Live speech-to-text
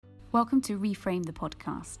Welcome to Reframe the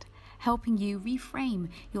podcast, helping you reframe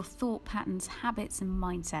your thought patterns, habits, and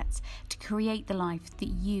mindsets to create the life that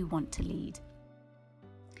you want to lead.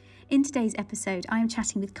 In today's episode, I am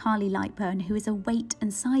chatting with Carly Lightburn, who is a weight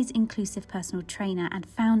and size inclusive personal trainer and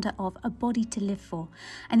founder of A Body to Live For,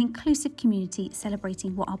 an inclusive community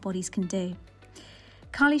celebrating what our bodies can do.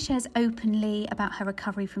 Carly shares openly about her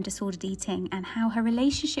recovery from disordered eating and how her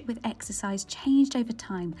relationship with exercise changed over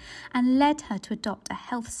time and led her to adopt a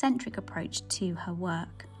health-centric approach to her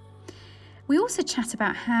work. We also chat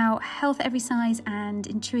about how health every size and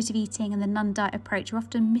intuitive eating and the none diet approach are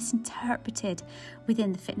often misinterpreted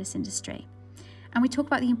within the fitness industry. And we talk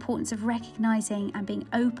about the importance of recognising and being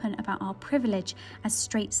open about our privilege as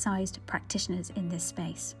straight-sized practitioners in this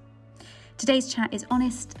space. Today's chat is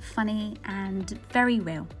honest, funny, and very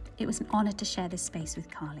real. It was an honour to share this space with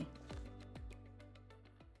Carly.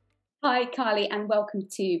 Hi, Carly, and welcome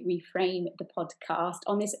to Reframe the podcast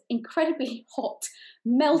on this incredibly hot,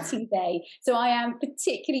 melting day. So I am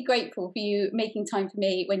particularly grateful for you making time for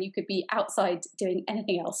me when you could be outside doing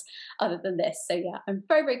anything else other than this. So yeah, I'm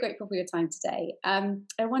very, very grateful for your time today.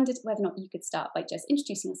 I wondered whether or not you could start by just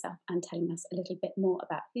introducing yourself and telling us a little bit more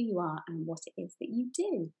about who you are and what it is that you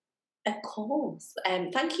do. Of course.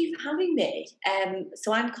 Thank you for having me.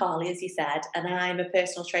 So I'm Carly, as you said, and I'm a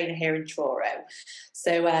personal trainer here in Truro.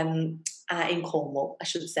 So in Cornwall, I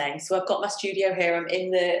should say. So I've got my studio here. I'm in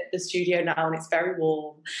the studio now and it's very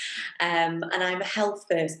warm. And I'm a health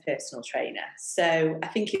first personal trainer. So I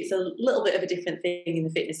think it's a little bit of a different thing in the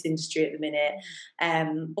fitness industry at the minute.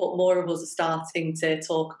 But more of us are starting to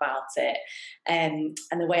talk about it. And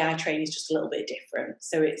the way I train is just a little bit different.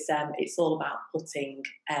 So it's all about putting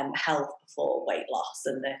health before weight loss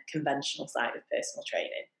and the conventional side of personal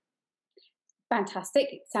training.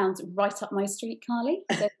 Fantastic. It sounds right up my street, Carly.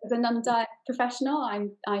 So as a non-diet professional,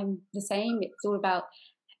 I'm the same. It's all about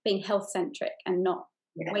being health-centric and not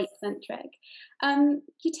weight-centric. Can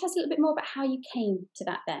you tell us a little bit more about how you came to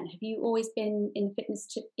that then? Have you always been in the fitness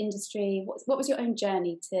industry? What was your own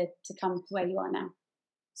journey to come to where you are now?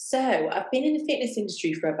 So I've been in the fitness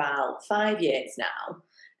industry for about 5 years now.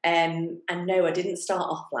 And no, I didn't start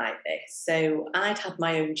off like this. So I'd had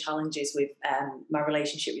my own challenges with my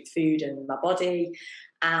relationship with food and my body.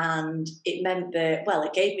 And it meant that,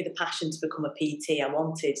 it gave me the passion to become a PT. I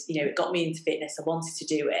wanted, it got me into fitness. I wanted to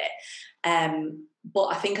do it. But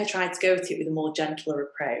I think I tried to go at it with a more gentler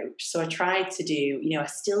approach. So I tried to do, I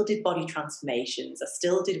still did body transformations. I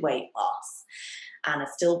still did weight loss. And I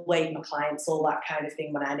still weighed my clients, all that kind of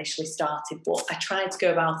thing when I initially started. But I tried to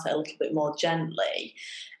go about it a little bit more gently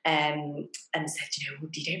and said, you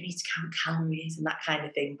don't need to count calories and that kind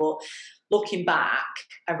of thing. But looking back,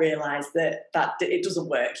 I realised that it doesn't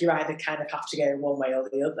work. You either kind of have to go one way or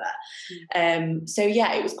the other. So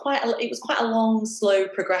yeah, it was quite a long, slow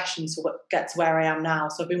progression to get to where I am now.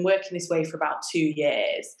 So I've been working this way for about 2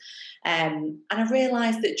 years. And I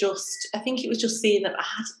realised that I think it was just seeing that I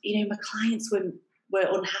had, my clients were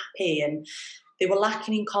unhappy and they were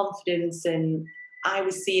lacking in confidence, and I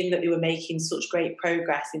was seeing that they were making such great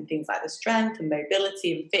progress in things like the strength and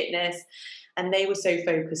mobility and fitness, and they were so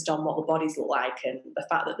focused on what the bodies look like and the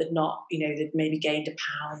fact that they'd not, they'd maybe gained a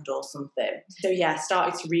pound or something. So yeah, I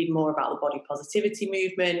started to read more about the body positivity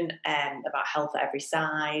movement and about health at every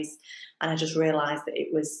size, and I just realised that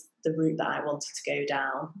it was the route that I wanted to go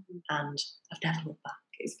down, and I've never looked back.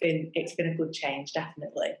 It's been a good change,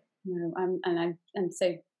 definitely. No, and I'm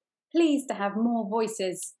so pleased to have more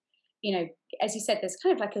voices. As you said, there's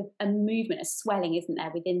kind of like a movement, a swelling, isn't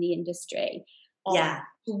there, within the industry?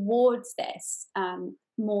 Towards this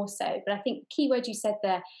more so. But I think the key word you said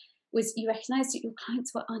there was you recognised that your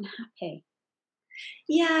clients were unhappy.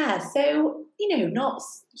 Yeah, so not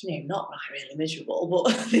like really miserable,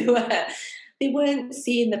 but they weren't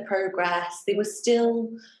seeing the progress. They were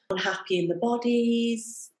still unhappy in the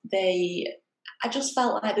bodies. I just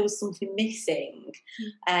felt like there was something missing.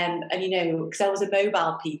 And because I was a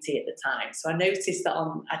mobile PT at the time, so I noticed that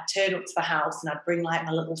I'd turn up to the house and I'd bring like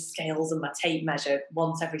my little scales and my tape measure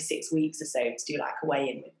once every 6 weeks or so to do like a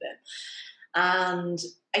weigh-in with them. And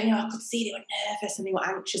I could see they were nervous and they were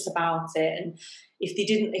anxious about it. And if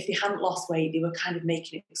they hadn't lost weight, they were kind of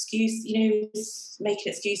making excuses. And they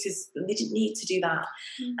didn't need to do that.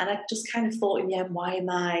 And I just kind of thought in the end, why am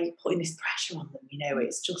I putting this pressure on them?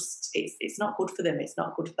 It's not good for them. It's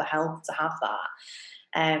not good for the health to have that.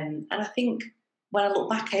 And I think when I look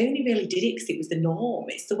back, I only really did it because it was the norm.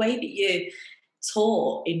 It's the way that you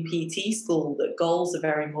taught in PT school that goals are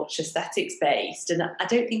very much aesthetics based, and I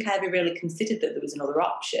don't think I ever really considered that there was another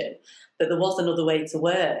option, that there was another way to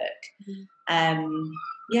work.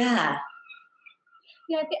 Yeah,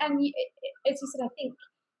 and as you said, I think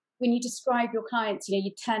when you describe your clients, you know,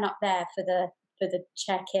 you turn up there for the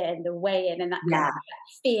check-in, the weigh-in, and that kind of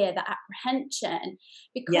that fear, that apprehension,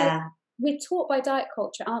 because we're taught by diet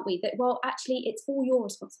culture, aren't we, that, well, actually, it's all your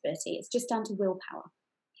responsibility. It's just down to willpower.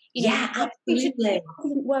 You know, absolutely. You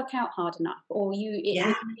didn't work out hard enough, or you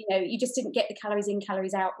know, you just didn't get the calories in,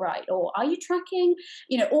 calories out right, or are you tracking?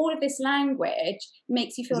 You know, all of this language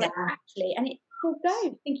makes you feel like actually, and it will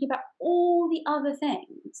go thinking about all the other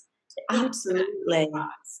things. Absolutely.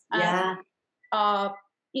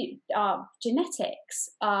 Our genetics,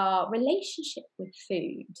 our relationship with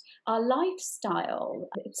food, our lifestyle,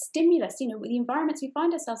 stimulus, you know, the environments we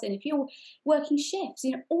find ourselves in, if you're working shifts,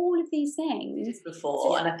 you know, all of these things.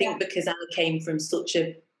 Before, and I think because I came from such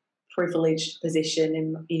a privileged position,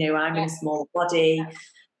 and, you know, I'm in a small body,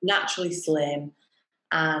 naturally slim,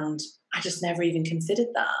 and I just never even considered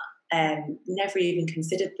that. Never even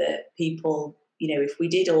considered that people, you know, if we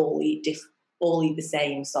did all eat the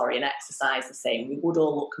same, and exercise the same, we would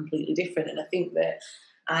all look completely different. And I think that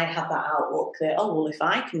I had that outlook that, oh, well, if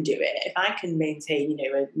I can do it, if I can maintain, you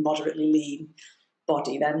know, a moderately lean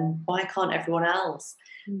body, then why can't everyone else?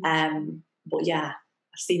 But yeah,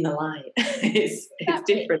 I've seen the light. It's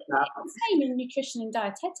different now. It's the same in nutrition and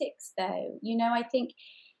dietetics, though. You know, I think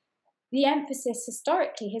the emphasis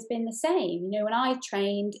historically has been the same. You know, when I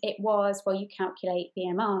trained, it was, well, you calculate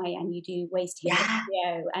BMI and you do waist to hip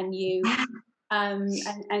ratio and you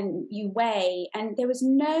and you weigh, and there was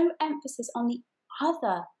no emphasis on the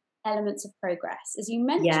other elements of progress, as you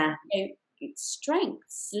mentioned. You know, strength,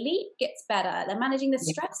 sleep gets better. They're managing the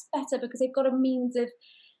stress better because they've got a means of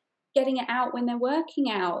getting it out when they're working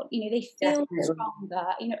out. You know, they feel stronger.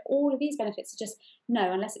 You know, all of these benefits are just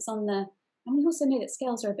no, unless it's on the. And we also know that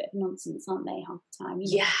scales are a bit of nonsense, aren't they, half the time?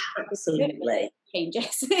 You know, absolutely.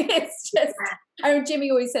 Changes. It's just. I mean, Jimmy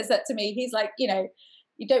always says that to me. He's like, you know,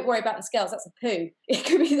 you don't worry about the scales. That's a poo. It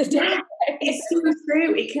could be the day. It's so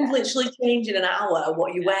true. It can literally change in an hour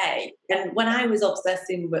what you weigh. And when I was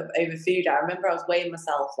obsessing over food, I remember I was weighing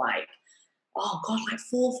myself like, oh God, like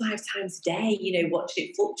 4 or 5 times a day, you know, watching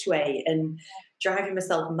it fluctuate and driving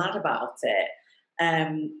myself mad about it.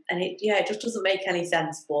 And it just doesn't make any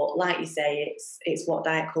sense. But like you say, it's what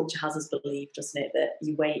diet culture has us believe, doesn't it? That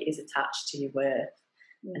your weight is attached to your worth.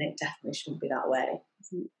 And it definitely shouldn't be that way.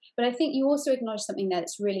 But I think you also acknowledge something there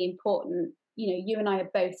that's really important. You know, you and I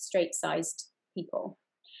are both straight-sized people.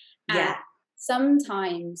 And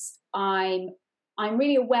sometimes I'm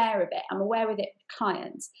really aware of it. I'm aware with it with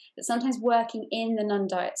clients that sometimes working in the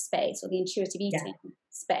non-diet space or the intuitive eating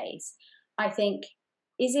space, I think,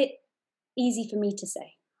 is it easy for me to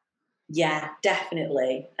say? Yeah,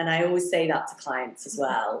 definitely. And I always say that to clients as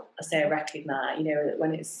well. I say I recognise, you know,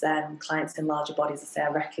 when it's clients in larger bodies, I say I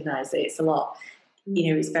recognise that it's a lot,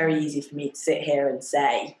 you know, it's very easy for me to sit here and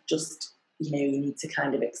say, just, you know, you need to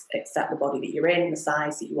kind of accept the body that you're in, the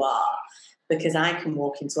size that you are, because I can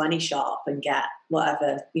walk into any shop and get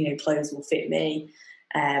whatever, you know, clothes will fit me.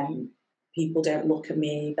 People don't look at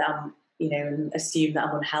me, you know, and assume that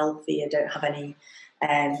I'm unhealthy. I don't have any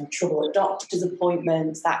trouble at doctor's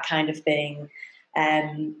appointments, that kind of thing.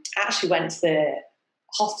 I actually went to the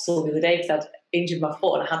hospital the other day because I'd injured my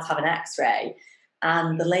foot and I had to have an x-ray.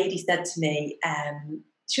 And the lady said to me,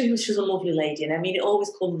 she was a lovely lady, and I mean,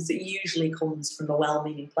 it usually comes from a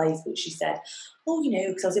well-meaning place, but she said, oh, you know,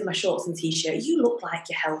 because I was in my shorts and t-shirt, you look like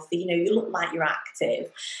you're healthy, you know, you look like you're active.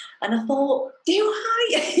 And I thought, do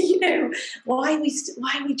I? You know, why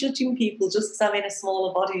are we judging people just because I'm in a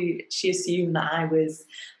smaller body? She assumed that I was,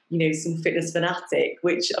 you know, some fitness fanatic,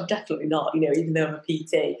 which I'm definitely not, you know, even though I'm a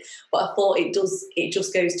PT. But I thought it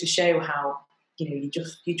just goes to show how, you know,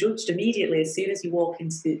 you're judged immediately as soon as you walk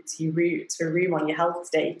into a room on your health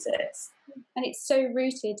status. And it's so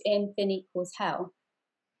rooted in thin equals hell.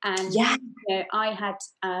 And you know, I had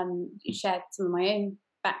shared some of my own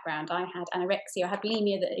background. I had anorexia. I had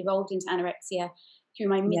bulimia that evolved into anorexia through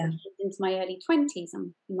my mid into my early 20s.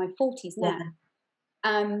 I'm in my 40s now.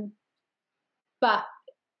 But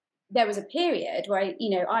there was a period where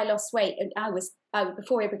I lost weight, and I was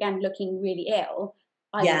before I began looking really ill.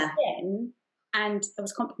 I was thin. And I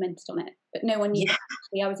was complimented on it, but no one knew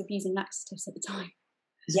actually I was abusing laxatives at the time.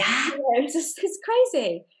 Yeah. It's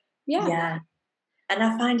crazy. Yeah. And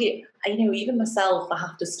I find it, you know, even myself, I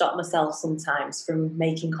have to stop myself sometimes from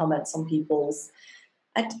making comments on people's,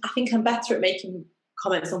 I think I'm better at making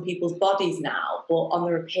comments on people's bodies now, but on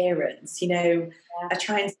their appearance, you know, I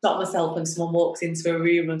try and stop myself when someone walks into a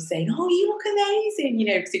room and saying, oh, you look amazing, you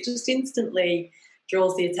know, because it just instantly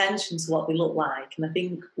draws the attention to what we look like. And I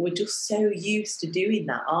think we're just so used to doing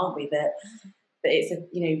that, aren't we, that it's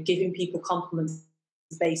you know, giving people compliments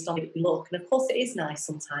based on it look. And of course it is nice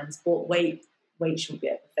sometimes, but weight weight shouldn't be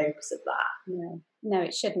at the focus of that. No,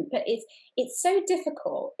 it shouldn't. But it's so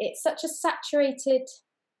difficult. It's such a saturated.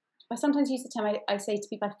 I sometimes use the term, I say to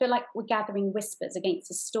people, I feel like we're gathering whispers against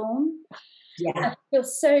a storm. Yeah. I feel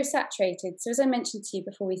so saturated. So as I mentioned to you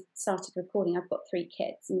before we started recording, I've got 3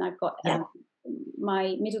 kids, and I've got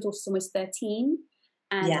my middle daughter's almost 13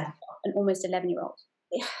 and I've got an almost 11-year-old.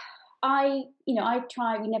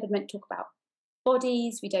 We never meant to talk about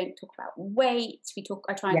bodies. We don't talk about weight.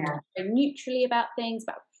 I try and talk very neutrally about things,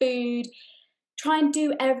 about food, try and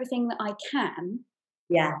do everything that I can.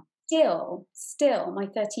 Yeah. Still, my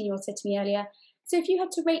 13-year-old said to me earlier, so if you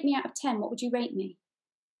had to rate me out of 10, what would you rate me?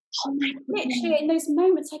 Oh my goodness. Literally, in those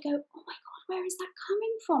moments, I go, oh my God, where is that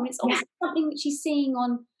coming from? It's almost something that she's seeing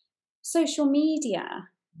on social media.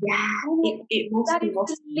 Yeah, it must that be. That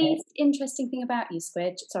is the least interesting thing about you,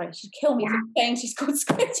 Squidge. Sorry, she'd kill me for saying she's called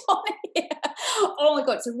Squidge on here. Oh my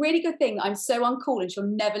God, it's a really good thing. I'm so uncool and she'll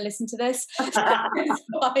never listen to this. It's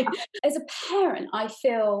fine. As a parent, I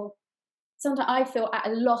feel at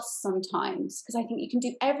a loss sometimes, because I think you can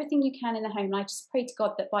do everything you can in the home. And I just pray to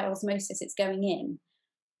God that by osmosis it's going in.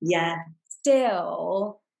 Yeah.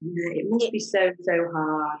 Still. It must be so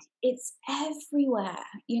hard. It's everywhere.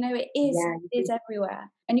 It is. Yeah. It is everywhere.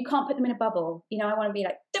 And you can't put them in a bubble. I want to be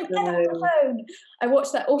like, don't get on the phone. I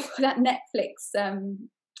watched that Netflix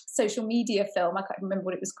social media film. I can't remember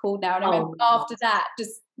what it was called now. And I remember after that,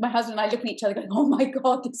 just my husband and I looking at each other going, oh my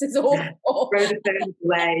God, this is awful. Throw the phones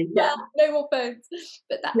away. Yeah, no more phones.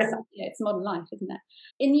 But that's, it's modern life, isn't it?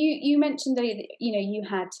 And you mentioned that, you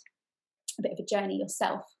had a bit of a journey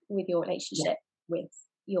yourself with your relationship with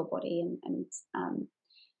your body and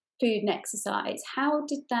food and exercise. How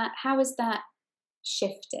has that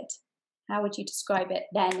shifted? How would you describe it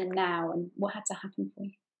then and now, and what had to happen for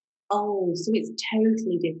you? Oh, so it's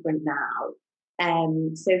totally different now.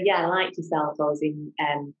 Like yourself, I was in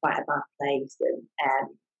quite a bad place and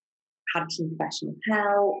had some professional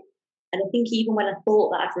help. And I think even when I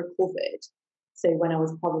thought that I'd recovered, so when I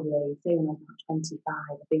was probably, say when I was about 25,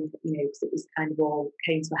 I think, because it was kind of all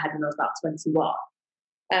came to a head when I was about 21.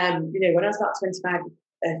 When I was about 25,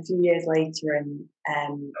 a few years later, and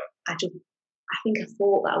I think I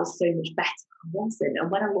thought that I was so much better. I wasn't. And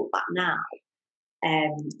when I look back now,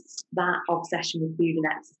 that obsession with food and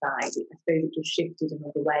exercise, I suppose it just shifted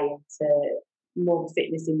another way into more the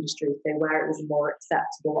fitness industry, so where it was a more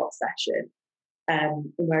acceptable obsession,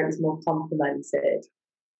 and where it was more complemented.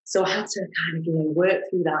 So I had to kind of, work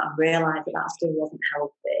through that and realise that still wasn't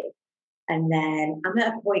healthy. And then I'm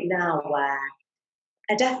at a point now where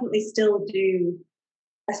I definitely still do,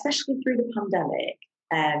 especially through the pandemic,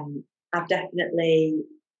 I've definitely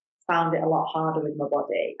found it a lot harder with my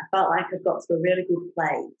body. I felt like I'd got to a really good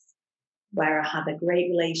place where I had a great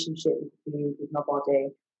relationship with food, with my body.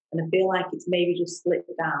 And I feel like it's maybe just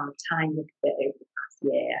slipped down a tiny little bit over the past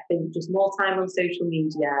year. I think just more time on social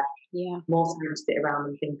media, more time to sit around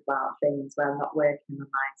and think about things where I'm not working, my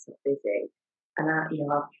mind's not busy. And I've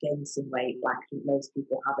gained some weight like I think most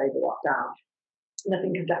people have over lockdown. And I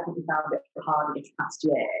think I've definitely found it harder this past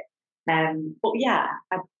year.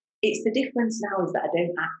 It's the difference now is that I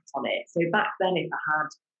don't act on it. So back then, if I had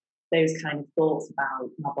those kind of thoughts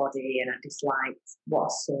about my body and I disliked what I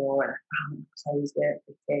saw and I found my clothes weren't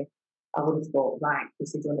fitting, I would have thought, right,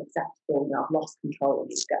 this is unacceptable. I've lost control. I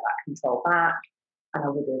need to get that control back, and I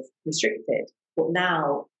would have restricted. But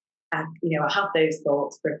now, I have those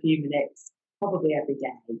thoughts for a few minutes, probably every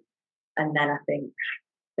day, and then I think,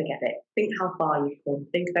 forget it. Think how far you've come.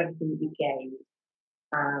 Think of everything that you've gained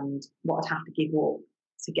and what I'd have to give up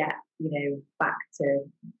to get, back to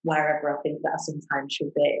wherever I think that I sometimes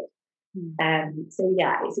should be. It's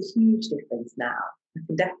a huge difference now. I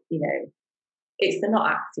can definitely, it's the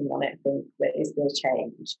not acting on it, I think, that is the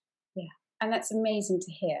change. Yeah, and that's amazing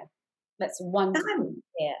to hear. That's wonderful to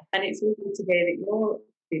hear. And it's lovely to hear that you're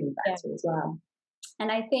feeling better as well.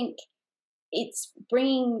 And I think it's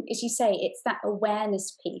bringing, as you say, it's that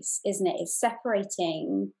awareness piece, isn't it? It's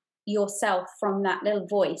separating yourself from that little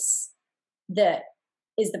voice that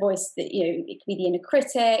is the voice that, it could be the inner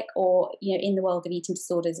critic, or, in the world of eating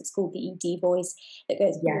disorders, it's called the ED voice that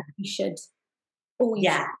goes, you should,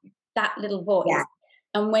 that little voice. Yeah.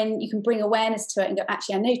 And when you can bring awareness to it and go,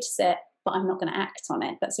 actually, I notice it, but I'm not going to act on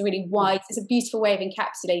it. That's a really wise, it's a beautiful way of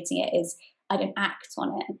encapsulating it, is I don't act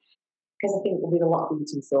on it. Because I think with a lot of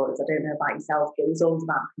eating disorders, I don't know about yourself, but it was always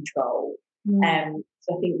about control.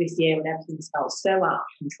 So I think this year, when everything's felt so out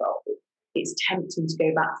of control, it's tempting to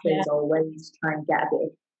go back to those old ways to try and get a bit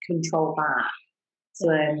of control back. So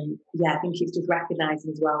I think it's just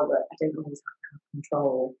recognising as well that I don't always have to have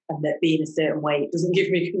control, and that being a certain way doesn't give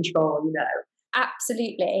me control,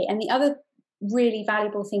 Absolutely. And the other really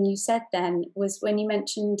valuable thing you said then was when you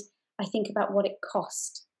mentioned, I think about what it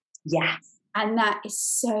cost. Yes. And that is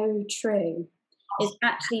so true. Is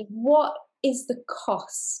actually, what is the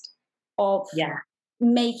cost of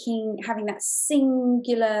having that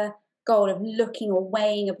singular goal of looking or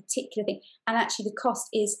weighing a particular thing? And actually the cost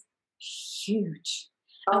is huge.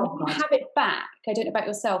 And when you have it back, I don't know about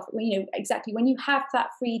yourself, exactly when you have that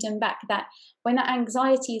freedom back, that when that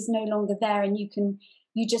anxiety is no longer there and you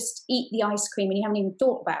just eat the ice cream and you haven't even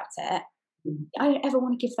thought about it, I don't ever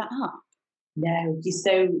want to give that up. No, you're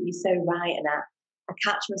so right. And I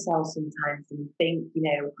catch myself sometimes and think,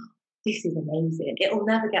 this is amazing. It'll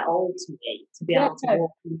never get old to me to be able to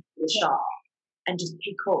walk into the shop and just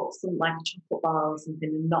pick up something like a chocolate bar or something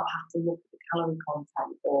and not have to look at the calorie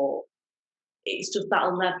content, or it's just I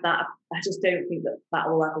just don't think that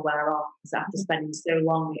will ever wear off, because after spending so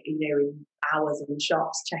long, in hours in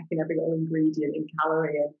shops checking every little ingredient and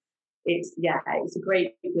calorie, and it's a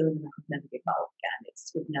great feeling, and I could never give that up again. It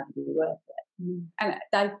would never be worth it.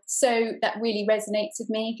 And that really resonates with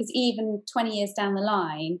me, because even 20 years down the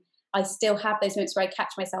line, I still have those moments where I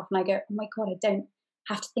catch myself and I go, oh my God, I don't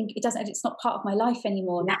have to think, it's not part of my life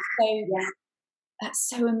anymore. That's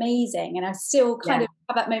so amazing. And I still kind of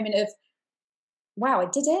have that moment of, wow, I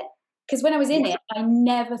did it. Because when I was in it, I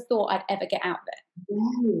never thought I'd ever get out of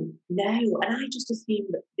it. No. And I just assumed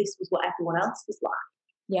that this was what everyone else was like.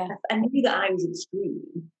 Yeah. I knew that I was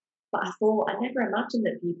extreme, but I never imagined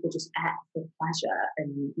that people just ate for pleasure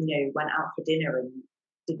and, went out for dinner and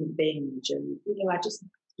didn't binge. And, I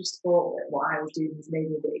just thought that what I was doing was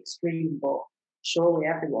maybe a bit extreme, but surely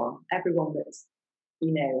everyone that's,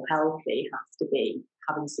 healthy has to be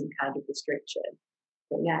having some kind of restriction.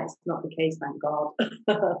 But it's not the case, thank God.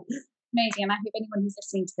 Amazing. And I hope anyone who's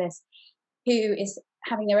listening to this who is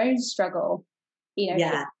having their own struggle,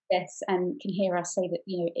 this and can hear us say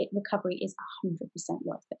that, recovery is 100%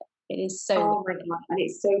 worth it. It is so. Oh my God. And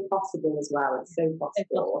it's so possible as well. It's so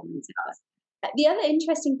possible. The other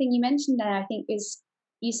interesting thing you mentioned there, I think, is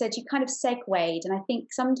you said you kind of segued, and I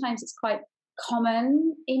think sometimes it's quite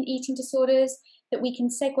common in eating disorders that we can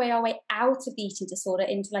segue our way out of the eating disorder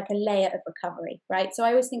into like a layer of recovery, right? So I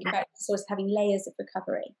always think about disorders having layers of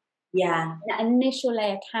recovery. Yeah. That initial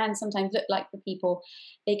layer can sometimes look like, for people,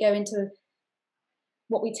 they go into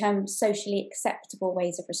what we term socially acceptable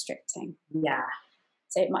ways of restricting. Yeah.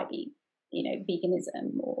 So it might be,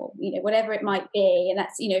 veganism or, whatever it might be. And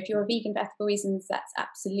that's, if you're a vegan for ethical reasons, that's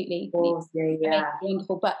absolutely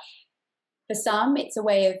wonderful. But for some, it's a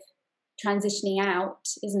way of transitioning out,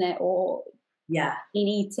 isn't it? Or in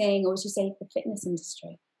eating, or as you say, the fitness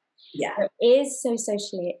industry. Yeah. So it is so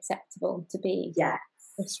socially acceptable to be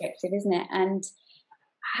restricted, isn't it? And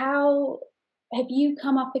how have you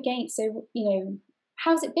come up against,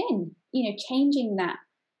 how's it been, changing that,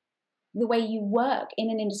 the way you work in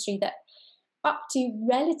an industry that up to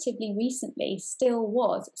relatively recently still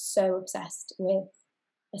was so obsessed with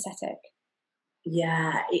aesthetic?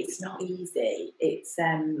 Yeah, it's not easy. It's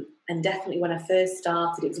and definitely when I first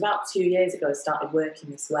started, it was about 2 years ago I started working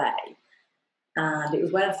this way. And it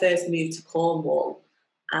was when I first moved to Cornwall,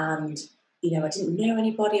 and I didn't know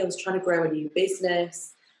anybody. I was trying to grow a new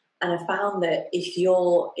business, and I found that if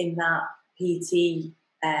you're in that PT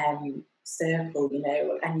circle,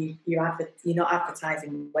 and you're not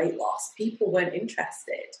advertising weight loss, people weren't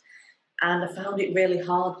interested. And I found it really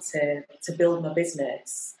hard to build my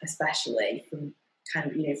business, especially from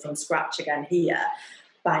from scratch again here,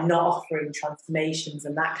 by not offering transformations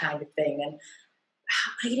and that kind of thing. And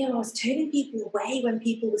I was turning people away when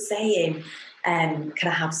people were saying, can I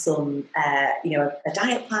have some, a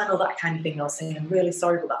diet plan or that kind of thing? I was saying, I'm really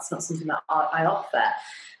sorry, but that's not something that I offer.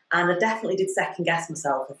 And I definitely did second guess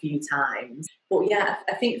myself a few times. But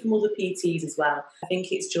I think from other PTs as well, I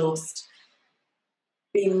think it's just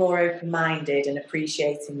being more open-minded and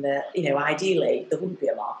appreciating that, ideally there wouldn't be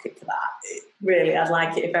a market for that. Really, I'd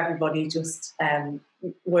like it if everybody just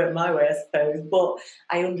worked my way, I suppose. But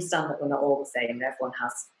I understand that we're not all the same and everyone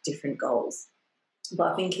has different goals.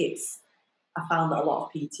 But I think I found that a lot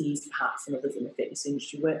of PTs, perhaps, and others in the fitness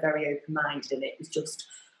industry weren't very open-minded, and it was just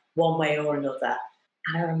one way or another.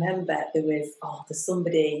 And I remember there's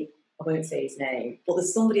somebody, I won't say his name, but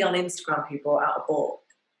there's somebody on Instagram who brought out a book.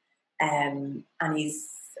 And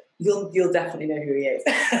you'll definitely know who he is.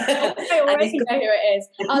 I already know who it is.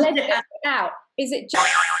 I'll let it out. Is it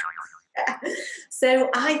So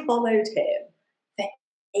I followed him for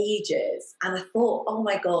ages, and I thought, oh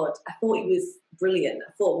my God, I thought he was brilliant.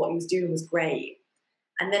 I thought what he was doing was great.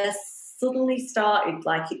 And then I suddenly started,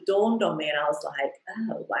 it dawned on me, and I was like,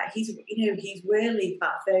 oh, he's really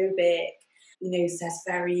fat phobic.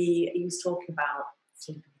 He was talking about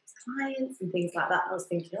sleeping with his clients and things like that. And I was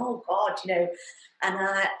thinking, oh God, and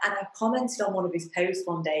I commented on one of his posts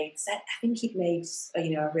one day. And said, I think he'd made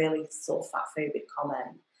a really sort of fat phobic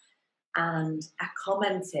comment, and I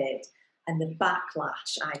commented, and the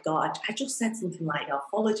backlash I got, I just said something like, I've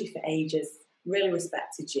followed you for ages, really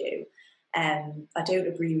respected you. I don't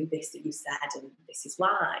agree with this that you said, and this is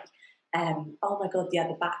why. Oh my God, yeah,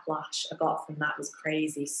 the backlash I got from that was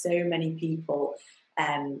crazy. So many people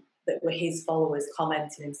that were his followers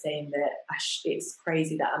commenting and saying that it's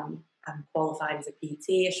crazy that I'm qualified as a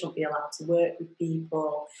PT, I shouldn't be allowed to work with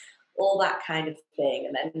people, all that kind of thing.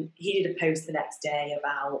 And then he did a post the next day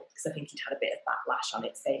about, because I think he'd had a bit of backlash on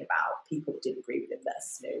it, saying about people that didn't agree with him, that are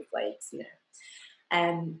snowflakes,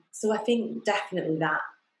 So I think definitely that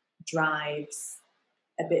drives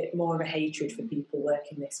a bit more of a hatred for people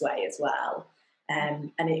working this way as well.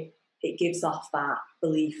 And it gives off that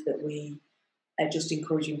belief that we are just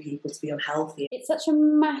encouraging people to be unhealthy. It's such a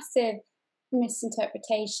massive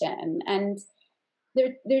misinterpretation, and there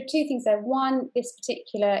are two things there. One, this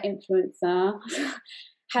particular influencer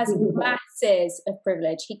has masses of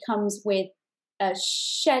privilege. He comes with a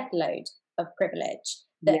shed load of privilege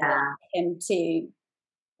that allows him to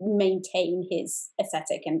maintain his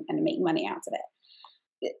aesthetic and make money out of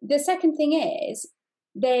it. The second thing is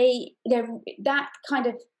they're that kind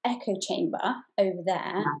of echo chamber over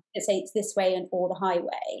there that say it's this way and or the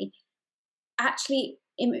highway, actually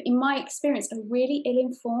in my experience are really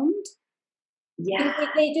ill-informed.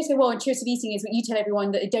 They just say, well, intuitive eating is what you tell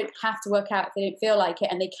everyone, that they don't have to work out if they don't feel like it,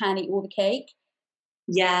 and they can eat all the cake.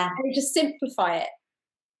 And they just simplify it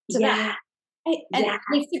to that. And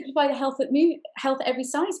they simplify the health at every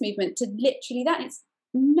size movement to literally that. It's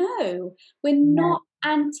no, we're not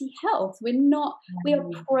anti-health. We are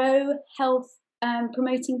pro-health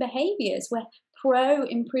promoting behaviours. We're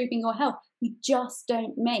pro-improving your health. We just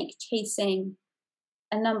don't make chasing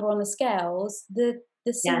a number on the scales the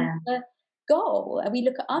simpler goal. We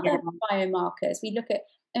look at other biomarkers. We look at,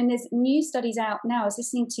 and there's new studies out now. I was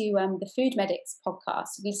listening to the Food Medics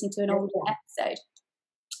podcast, listening to an older episode,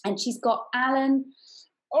 and she's got Alan,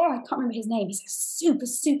 I can't remember his name. He's a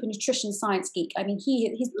super nutrition science geek. I mean,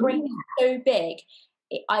 his brain is so big.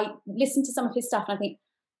 I listen to some of his stuff and I think,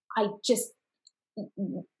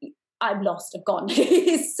 I'm lost, I've gone.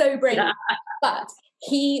 He's so brilliant. But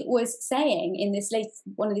he was saying in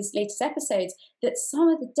one of these latest episodes that some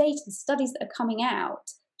of the data, the studies that are coming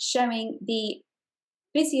out showing the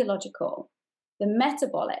physiological, the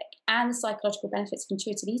metabolic, and the psychological benefits of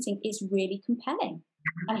intuitive eating is really compelling.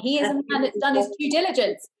 And he is a man that's done his due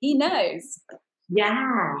diligence. He knows.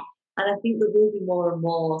 Yeah. And I think there will be more and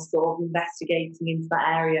more sort of investigating into that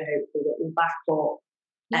area, hopefully, that will back up,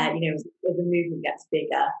 as the movement gets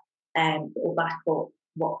bigger, that will back up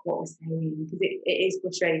what we're saying, because it is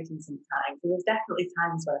frustrating sometimes. And there's definitely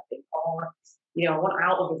times where I think, I want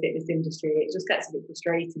out of the fitness industry. It just gets a bit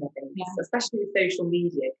frustrating, I think, especially with social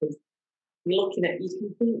media, because you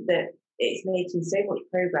can think that it's making so much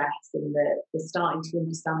progress and that they're starting to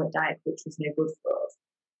understand that diet culture is no good for us.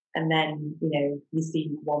 And then, you see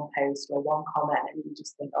one post or one comment and you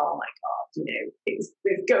just think, oh my God, it's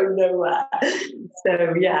going nowhere. So,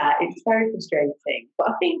 it's very frustrating. But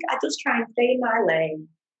I think I just try and stay in my lane,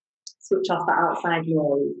 switch off that outside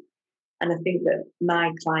noise. And I think that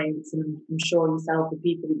my clients, and I'm sure yourself, the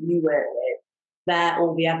people that you work with, they're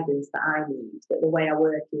all the evidence that I need, that the way I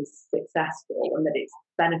work is successful and that it's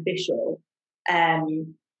beneficial,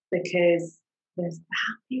 because they're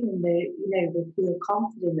happy and they feel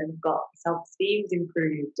confident and they've got self-esteem's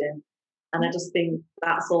improved, and I just think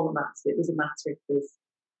that's all that matters. It doesn't matter if there's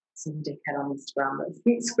some dickhead on Instagram that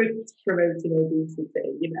thinks we're promoting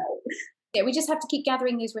obesity, Yeah, we just have to keep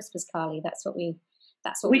gathering those whispers, Carly. That's what we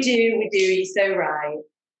do. You're so right.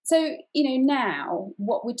 So, now,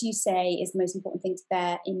 what would you say is the most important thing to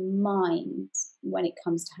bear in mind when it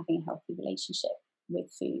comes to having a healthy relationship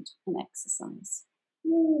with food and exercise?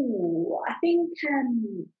 I think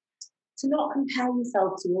to not compare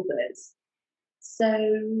yourself to others. So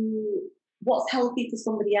what's healthy for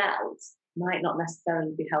somebody else might not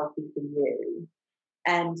necessarily be healthy for you.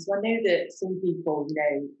 And so I know that some people,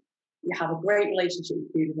 you have a great relationship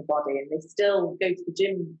with food and the body, and they still go to the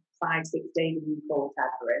gym 5-6 days a week or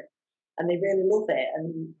whatever, and they really love it.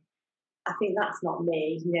 And I think that's not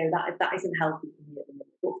me. That isn't healthy for me at the minute.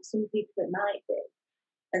 But for some people, it might be.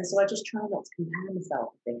 And so I just try not to compare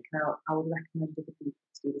myself, I think. And I would recommend other people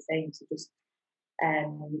to do the same. So just,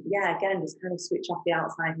 again, just kind of switch off the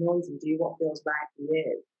outside noise and do what feels right for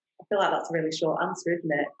you. I feel like that's a really short answer,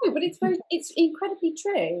 isn't it? No, but it's incredibly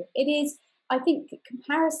true. It is. I think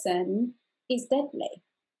comparison is deadly.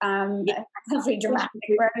 It sounds really dramatic,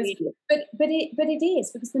 but it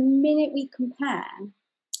is, because the minute we compare,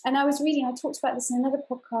 and I talked about this in another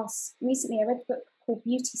podcast recently. I read a book called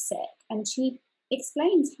Beauty Sick, and she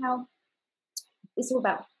explains how it's all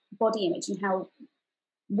about body image and how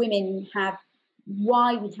women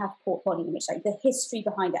why we have poor body image, like the history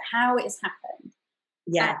behind it, how it has happened,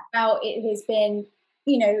 and how it has been,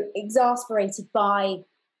 exasperated by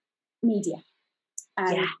media.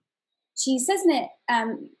 And she says in it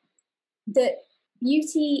that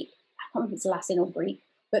beauty, I can't remember if it's Latin or Greek,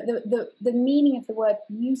 but the meaning of the word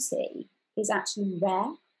beauty is actually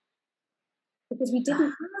rare, because we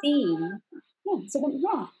didn't see, so it went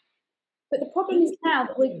rare. But the problem is now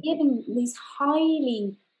that we're given these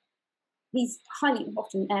highly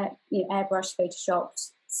often airbrushed,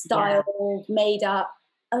 photoshopped, styled, made up,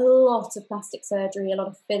 a lot of plastic surgery, a lot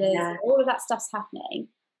of fillers, all of that stuff's happening.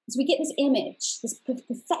 So we get this image, this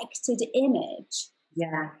perfected image,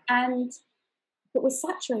 but we're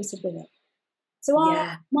saturated with it. So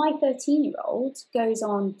my 13-year-old goes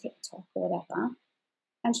on TikTok or whatever,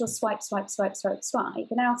 and she'll swipe,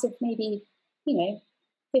 and out of maybe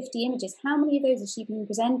 50 images, how many of those has she been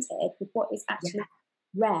presented with what is actually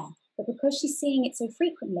rare? But because she's seeing it so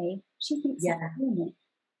frequently, she thinks it's normal.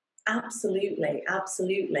 Absolutely.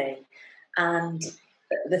 And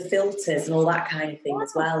the filters and all that kind of thing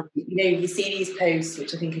as well. You see these posts,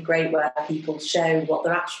 which I think are great, where people show what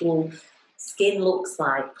their actual skin looks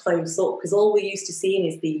like close up, because all we're used to seeing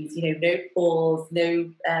is these, no pores,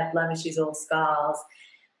 no blemishes or scars.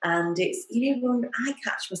 And it's, when I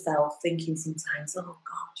catch myself thinking sometimes, oh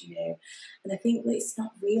God, and I think that it's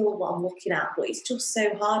not real what I'm looking at, but it's just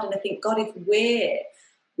so hard. And I think, God, if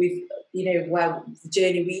with the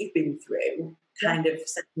journey we've been through, kind of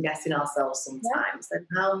second guessing ourselves sometimes, then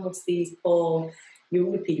how must these poor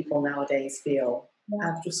younger people nowadays feel?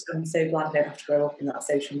 I'm so glad I don't have to grow up in that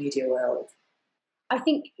social media world. I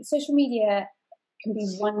think social media can be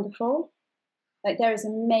wonderful. Like, there is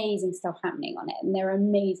amazing stuff happening on it, and there are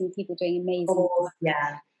amazing people doing amazing stuff.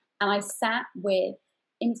 Yeah. And I sat with,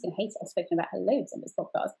 Amy's going to hate it, I've spoken about her loads on this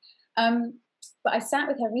podcast, but I sat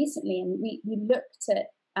with her recently, and we looked at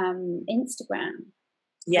Instagram.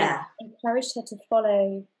 Yeah. Encouraged her to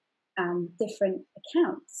follow different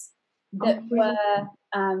accounts that were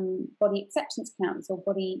body acceptance accounts or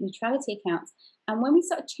body neutrality accounts. And when we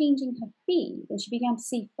started changing her feed, and she began to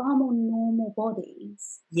see far more normal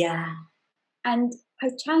bodies. Yeah. And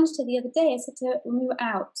I challenged her the other day. I said to her, when we were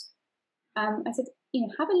out, I said,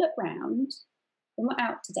 have a look round when we're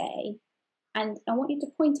out today, and I want you to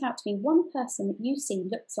point out to me one person that you see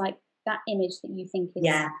looks like that image that you think is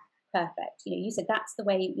perfect. You said that's the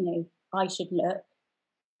way, I should look.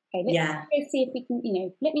 Okay, let's go see if we can,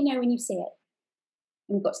 let me know when you see it.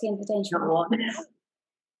 And we got to the end of the day, and she went,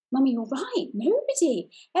 Mummy, you're right. Nobody.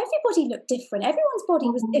 Everybody looked different. Everyone's body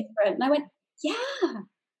was different. And I went, yeah.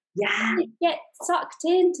 And get sucked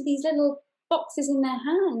into these little boxes in their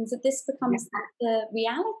hands, that this becomes the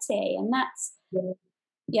reality. And that's,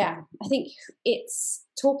 I think it's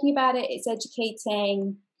talking about it, it's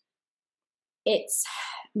educating, it's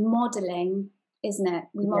modeling, isn't it?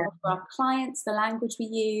 We model for our clients, the language we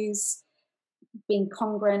use, being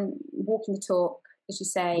congruent, walking the talk, as you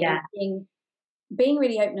say, and being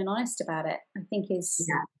really open and honest about it, I think is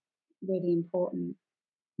really important.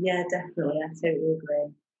 Yeah, definitely. I totally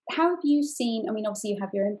agree. How have you seen, obviously you have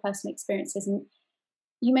your own personal experiences, and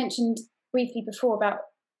you mentioned briefly before about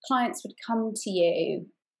clients would come to you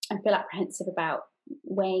and feel apprehensive about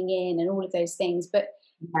weighing in and all of those things, but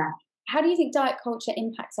how do you think diet culture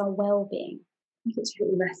impacts our well-being? I think it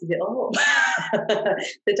totally messes it up.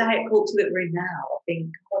 The diet culture that we're in now, I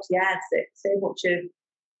think, so much of,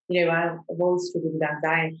 I've always struggled with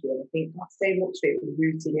anxiety, and I think so much of it was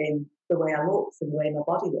rooted in the way I looked and the way my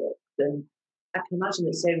body looked, and I can imagine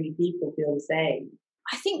that so many people feel the same.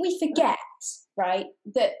 I think we forget, right,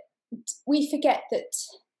 that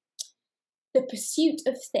the pursuit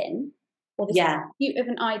of thin, or the pursuit of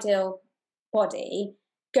an ideal body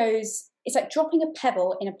it's like dropping a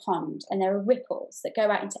pebble in a pond, and there are ripples that go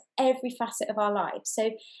out into every facet of our lives.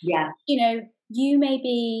 So, you may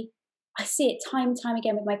be, I see it time and time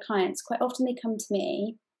again with my clients. Quite often they come to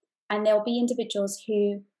me, and there'll be individuals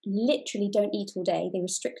who literally don't eat all day. They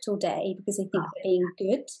restrict all day because they think they're being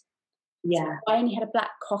good. Yeah. So I only had a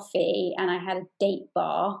black coffee, and I had a date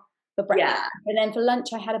bar for breakfast. And then for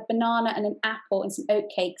lunch, I had a banana and an apple and some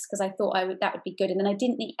oatcakes because I thought that would be good. And then I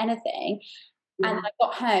didn't eat anything. And then I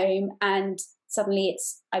got home, and suddenly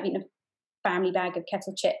I've eaten a family bag of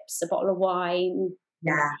kettle chips, a bottle of wine,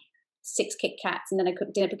 6 Kit Kats, and then I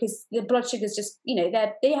cooked dinner, because the blood sugars just,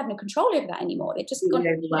 they have no control over that anymore. They've just gone,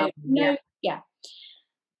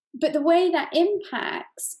 But the way that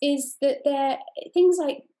impacts is that there things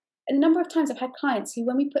like a number of times I've had clients who,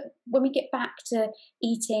 when we get back to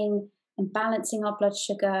eating and balancing our blood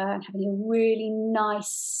sugar and having a really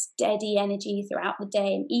nice steady energy throughout the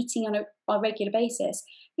day and eating on a regular basis,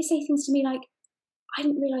 they say things to me like, I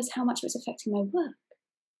didn't realize how much it was affecting my work.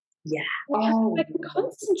 Yeah. Or how I can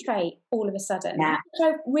concentrate all of a sudden. Yeah.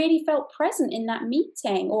 I really felt present in that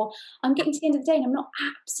meeting, or I'm getting to the end of the day and I'm not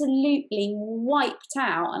absolutely wiped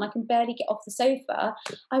out and I can barely get off the sofa.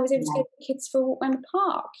 I was able to go with the kids for a walk around the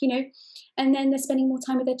park, and then they're spending more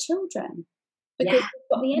time with their children because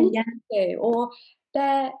they've got the energy to do, or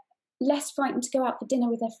they're less frightened to go out for dinner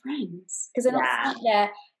with their friends because they're not sat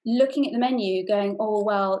there looking at the menu going, oh,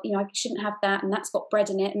 well, I shouldn't have that, and that's got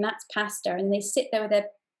bread in it, and that's pasta, and they sit there with their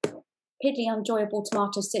piddly enjoyable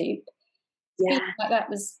tomato soup. Yeah. Like that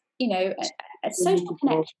was, a social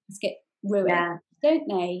connections get ruined, don't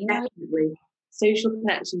they? Definitely. Social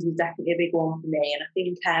connections was definitely a big one for me. And I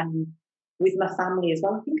think with my family as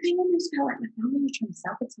well, I think I almost felt like my family was trying to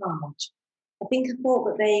sabotage. I think I thought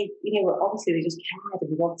that they, obviously they just cared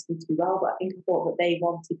and they wanted me to be well, but I think I thought that they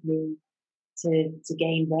wanted me to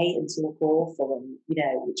gain weight and to look awful, and which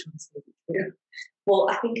obviously isn't true. Well,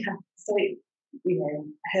 I think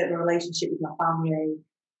hurt my relationship with my family,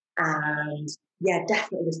 and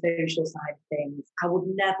definitely the social side of things. I would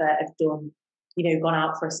never have gone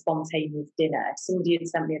out for a spontaneous dinner. If somebody had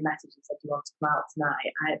sent me a message and said, "Do you want to come out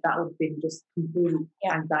tonight?" That would have been just complete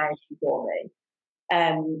anxiety for me.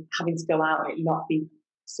 Having to go out and it not be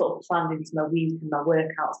sort of planned into my week and my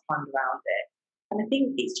workouts planned around it. And I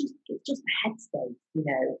think it's just a headspace,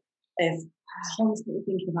 of constantly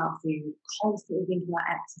thinking about food, constantly thinking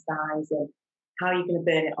about exercise and how you're going to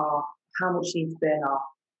burn it off, how much you need to burn off.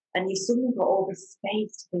 And you've suddenly got all this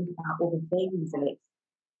space to think about other things. And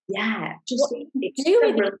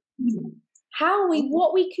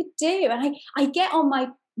what we could do. And I get on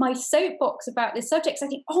my soapbox about this subject. I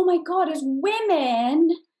think, oh my God, as women,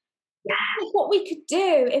 what we could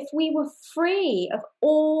do if we were free of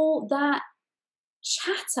all that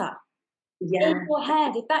chatter in your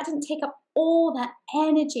head, if that didn't take up all that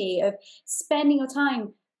energy of spending your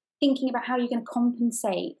time thinking about how you're going to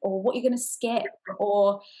compensate or what you're going to skip,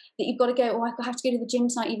 or that you've got to go, oh, I have to go to the gym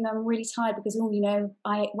tonight even though I'm really tired because,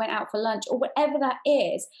 I went out for lunch, or whatever that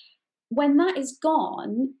is. When that is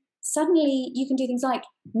gone, suddenly you can do things like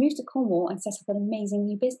move to Cornwall and set up an amazing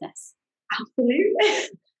new business. Absolutely.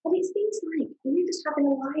 And it's things like, you just having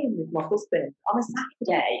a lie-in with my husband on a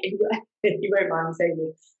Saturday, you won't mind me saying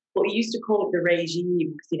this, but he used to call it the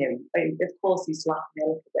regime because, of course he used to laugh at me a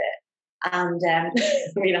little bit. And I had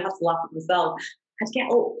to laugh at myself. I'd get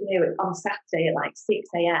up, on Saturday at like 6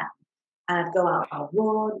 a.m. and I'd go out on a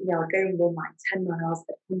run, I'd go and run like 10 miles,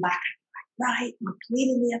 I'd come back, I'd be like, right, I'm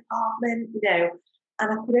cleaning the apartment, and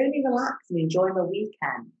I could only relax and enjoy my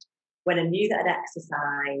weekend when I knew that I'd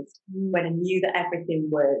exercised, when I knew that everything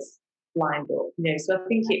was lined up, So I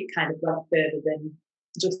think it kind of went further than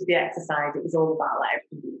just the exercise. It was all about like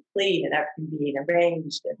everything being clean and everything being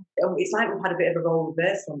arranged. And it's like we've had a bit of a role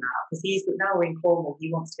reversal now, because now we're in Cornwall,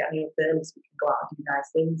 he wants to get me up early so we can go out and do nice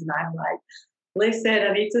things, and I'm like, listen,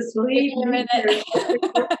 I need to sleep.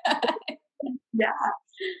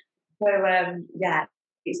 So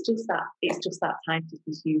it's just that time to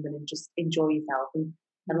be human and just enjoy yourself. And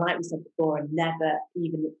like we said before, I never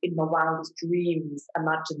even in my wildest dreams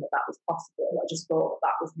imagined that was possible. I just thought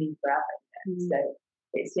that was me forever. So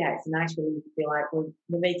it's a nice relief to feel like we're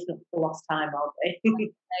making up for lost time, aren't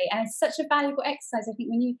we? And it's such a valuable exercise. I think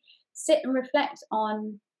when you sit and reflect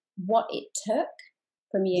on what it took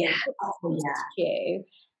from you, you,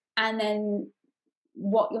 and then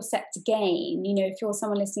what you're set to gain, if you're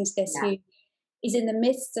someone listening to this who is in the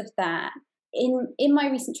midst of that. In my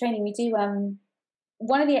recent training, we do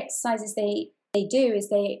one of the exercises they do is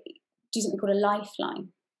they do something called a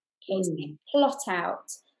lifeline. Okay, so you plot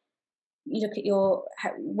out, you look at your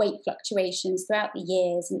weight fluctuations throughout the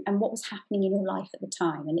years and what was happening in your life at the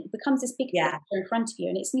time, and it becomes this big picture in front of you,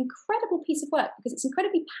 and it's an incredible piece of work because it's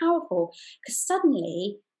incredibly powerful, because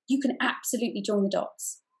suddenly you can absolutely join the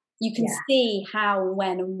dots. You can see how,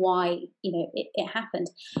 when, and why it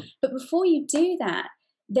happened. But before you do that,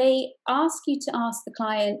 they ask you to ask the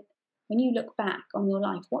client, when you look back on your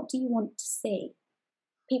life, what do you want to see?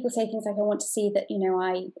 People say things like, I want to see that,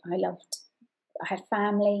 I had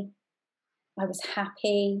family, I was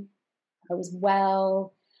happy, I was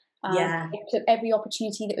well, I took every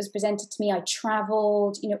opportunity that was presented to me, I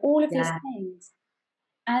travelled, all of these things.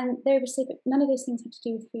 And they would say, but none of those things have to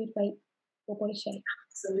do with food, weight, or body shape.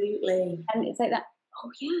 Absolutely. And it's like that,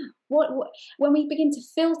 what when we begin to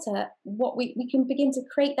filter what we can begin to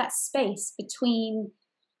create that space between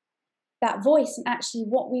that voice and actually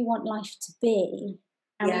what we want life to be.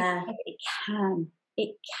 And Yeah.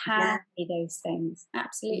 it can be those things.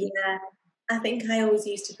 Absolutely. Yeah. I think I always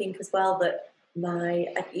used to think as well that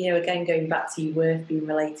again, going back to your worth being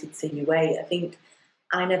related to your weight, I think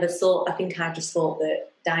I just thought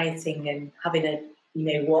that dieting and having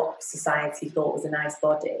what society thought was a nice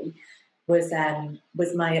body was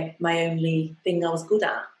my only thing I was good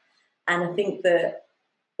at. And I think that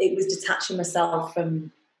it was detaching myself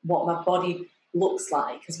from what my body looks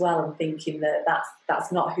like as well, and thinking that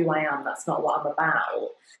that's not who I am, that's not what I'm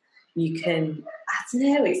about. I don't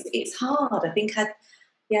know, it's hard. I think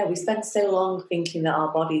we spend so long thinking that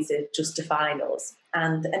our bodies are just define us,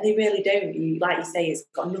 and they really don't. Like you say, it's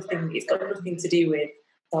got nothing to do with.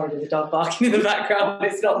 Sorry, there's a dog barking in the background.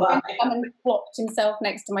 It's not mine. Someone plopped himself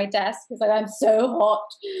next to my desk. He's like, I'm so hot.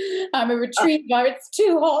 I'm a retriever. It's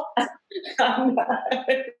too hot.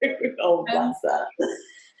 Oh, bless that.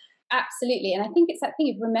 Absolutely. And I think it's that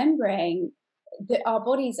thing of remembering that our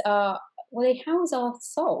bodies they house our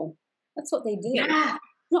soul. That's what they do. Yeah.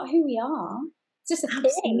 It's not who we are. It's just a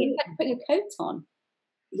thing. It's like putting a coat on.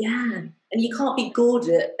 Yeah. And you can't be good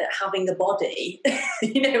at having a body.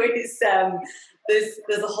 It's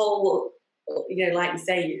there's a whole, like you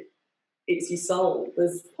say, it's your soul.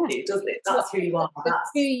 That's who you are. That's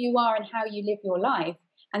who you are and how you live your life.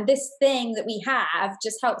 And this thing that we have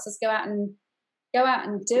just helps us go out and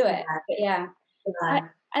do it. But yeah.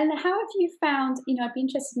 And how have you found, I'd be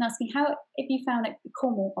interested in asking, how have you found that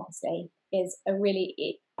Cornwall obviously is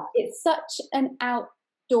it's such an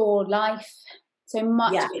outdoor life, so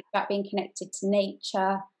much of it's about being connected to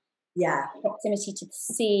nature, proximity to the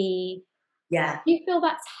sea. Yeah. Do you feel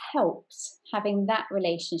that's helped, having that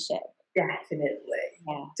relationship? Definitely.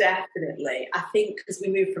 I think because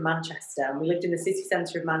we moved from Manchester and we lived in the city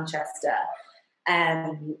centre of Manchester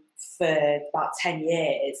for about 10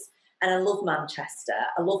 years. And I love Manchester.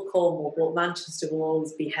 I love Cornwall, but Manchester will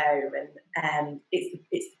always be home. And it's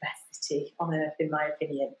the best city on earth, in my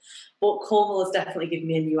opinion. But Cornwall has definitely given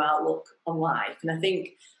me a new outlook on life. And I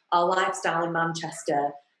think our lifestyle in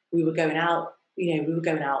Manchester, we were going out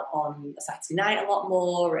on a Saturday night a lot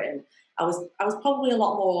more, and I was probably a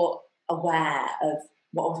lot more aware of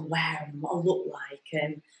what I was wearing and what I looked like,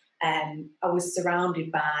 and I was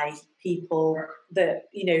surrounded by people that,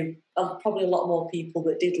 probably a lot more people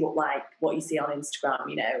that did look like what you see on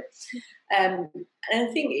Instagram, and I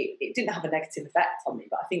think it didn't have a negative effect on me,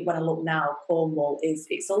 but I think when I look now, Cornwall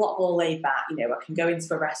it's a lot more laid back. I can go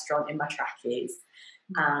into a restaurant in my trackies,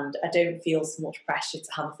 and I don't feel so much pressure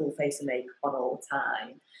to have a full face of makeup on all the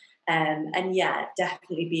time. And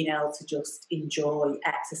definitely being able to just enjoy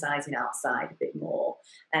exercising outside a bit more.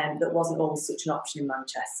 That wasn't always such an option in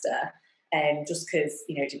Manchester. Just because,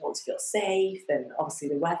 I didn't want to feel safe, and obviously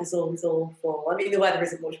the weather's always awful. I mean, the weather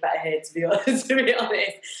isn't much better here, to be honest.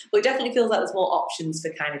 But it definitely feels like there's more options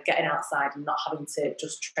for kind of getting outside and not having to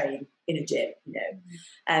just train in a gym,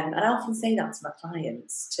 And I often say that to my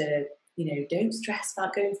clients, to, don't stress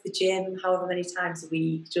about going to the gym however many times a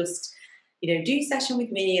week. Just, do a session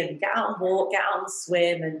with me and get out and walk, get out and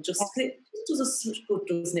swim, and it does us such good,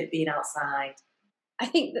 doesn't it, being outside? I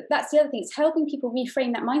think that's the other thing. It's helping people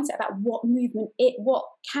reframe that mindset about what what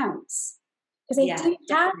counts. Because they do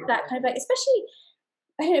have that kind of especially,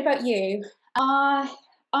 I don't know about you,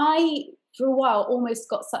 I, for a while, almost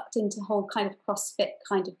got sucked into whole kind of CrossFit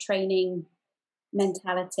kind of training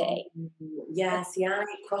mentality. Yeah, see,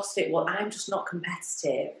 CrossFit, I'm just not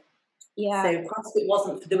competitive. Yeah. So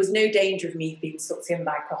CrossFit there was no danger of me being sucked in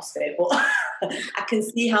by CrossFit, but I can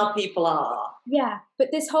see how people are. Yeah, but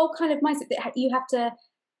this whole kind of mindset that you have to,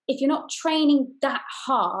 if you're not training that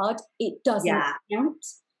hard, it doesn't count.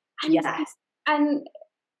 And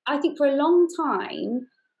I think for a long time,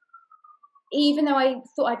 even though I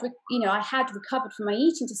thought I had recovered from my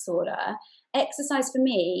eating disorder, exercise for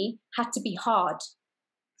me had to be hard.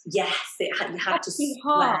 Yes, you had to be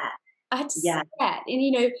hard. I had to sweat, and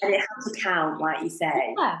and it had to count, like you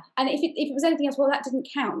say. Yeah, and if it was anything else, well, that didn't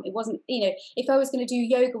count. It wasn't, if I was going to do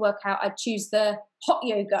yoga workout, I'd choose the hot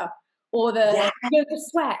yoga or the yoga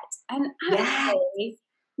sweat. And actually,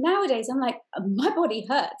 nowadays, I'm like, my body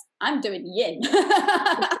hurts. I'm doing yin.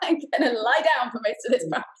 I'm going to lie down for most of this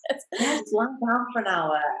practice. Yes, lie down for an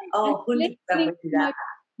hour. Oh, 100% with that.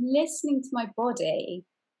 Listening to my body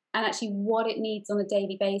and actually what it needs on a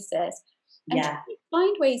daily basis. And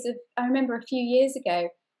find ways of, I remember a few years ago,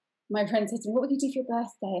 my friend said to me, what are we going to do for your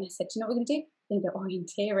birthday? And I said, do you know what we're going to do? We're going to go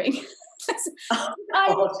orienteering.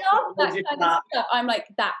 I love that kind of stuff. I'm like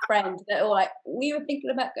that friend that all like, we were thinking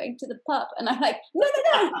about going to the pub. And I'm like, no,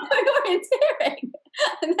 orienteering.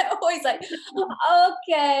 And they're always like,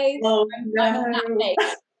 okay. Oh, I'm on that page.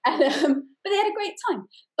 And, but they had a great time.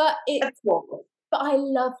 But That's what. but I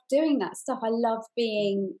love doing that stuff. I love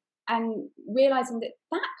being and realizing that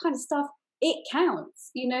that kind of stuff, it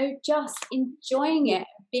counts, just enjoying it,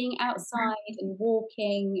 being outside and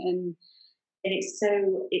walking and And it's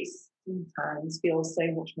sometimes feels so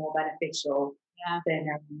much more beneficial yeah, than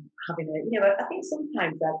having I think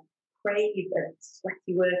sometimes I crave a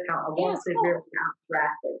sweaty workout. I yeah, want to really get out of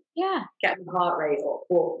breath and yeah, get my heart rate up.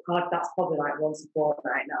 But God, that's probably like once a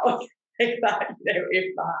fortnight now. If that,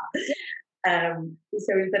 if that. yeah,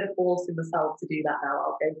 So instead of forcing myself to do that now,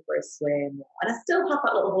 I'll go for a swim. And I still have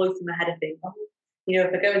that little voice in my head. I think,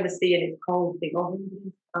 if I go in the sea and it's cold, I think,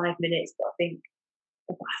 maybe 5 minutes. But I think,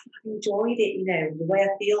 I've enjoyed it. The way I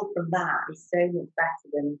feel from that is so much better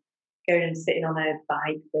than going and sitting on a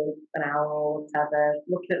bike for an hour or whatever,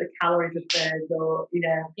 looking at the calories of birds, or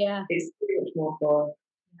yeah. it's so much more fun.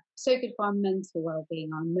 So good for our mental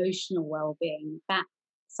well-being, our emotional well-being, that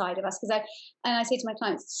side of us. I say to my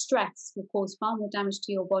clients, stress will cause far more damage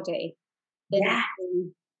to your body than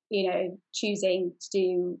Yeah, choosing to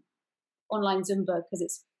do online Zumba because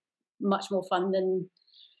it's much more fun than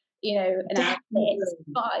an hour. It's definitely.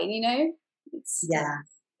 fine, it's Yeah.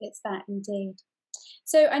 it's that indeed.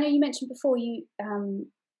 So I know you mentioned before you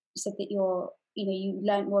said that you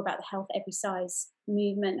learned more about the Health at Every Size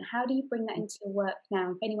movement. How do you bring that into your work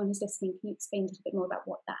now? If anyone who's listening, can you explain a little bit more about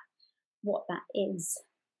what that is?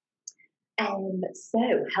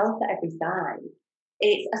 So health at every size.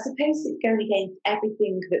 I suppose it's going against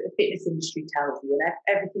everything that the fitness industry tells you and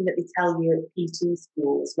everything that they tell you at PT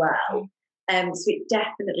school as well. So it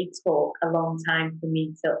definitely took a long time for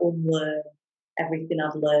me to unlearn everything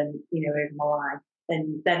I've learned, over my life,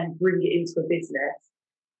 and then bring it into a business.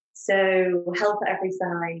 So health at every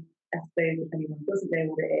size, I suppose, if anyone doesn't know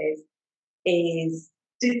what it is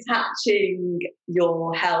detaching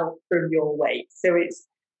your health from your weight. So it's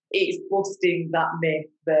busting that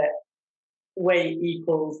myth that weight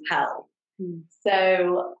equals health.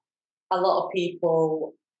 So a lot of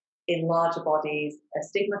people in larger bodies are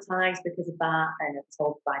stigmatized because of that and are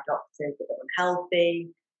told by doctors that they're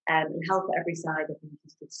unhealthy. And health at every size, I think,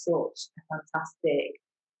 is just such a fantastic.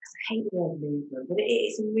 I hate the word movement, but it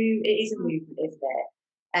is a move. It is a movement, isn't it?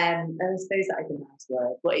 And I suppose that is a nice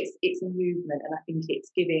word, but it's a movement, and I think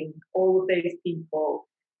it's giving all of those people,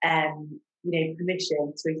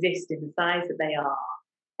 permission to exist in the size that they are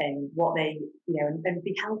and what they, and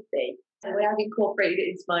be healthy. The way I've incorporated it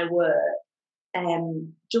into my work,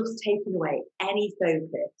 just taking away any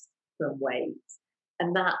focus from weight,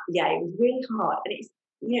 and that, it was really hard, and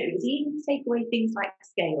it was easy to take away things like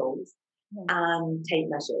scales and tape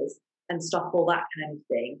measures and stop all that kind of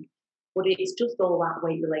thing. But it's just all that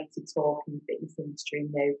weight-related talk in the fitness industry.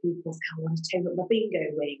 People say, I want to tone up my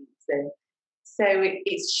bingo wings. And so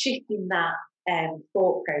it's shifting that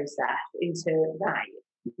thought process into, right,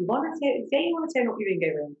 say you want to tone up your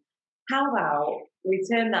bingo wings. How about we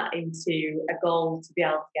turn that into a goal to be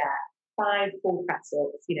able to get 5 full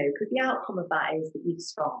press-ups, because the outcome of that is that you're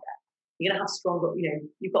stronger. You're going to have stronger,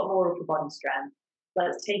 you've got more upper body strength.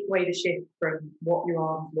 Let's take away the shift from what your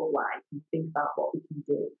arms look like and think about what we can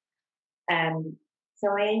do. So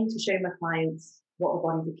I aim to show my clients what the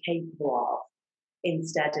bodies are capable of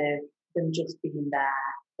instead of them just being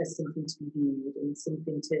there as something to be viewed and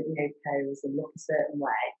something to, pose and look a certain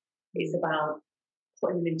way. It's about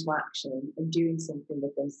putting them into action and doing something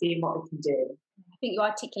with them, seeing what they can do. I think you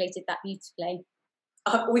articulated that beautifully.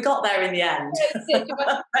 We got there in the end.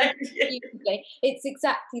 Beautifully. It's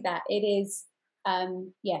exactly that. It is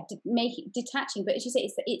make it detaching, but as you say,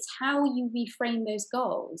 it's how you reframe those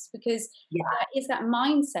goals, because that is that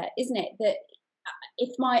mindset, isn't it, that if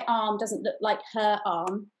my arm doesn't look like her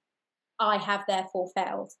arm, I have therefore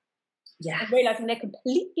failed. And realizing they're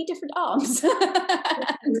completely different arms.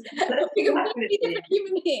 Completely different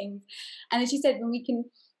human beings. And as you said, when we can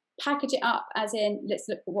package it up as in, let's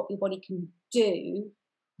look at what your body can do,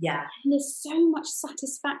 and there's so much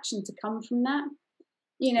satisfaction to come from that.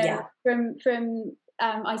 From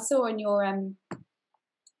I saw on your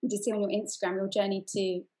just see on your Instagram your journey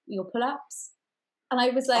to your pull-ups, and I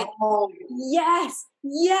was like, yes,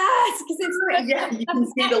 because it's you can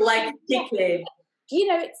see the leg kicking.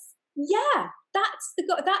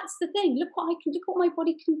 That's the thing. Look what my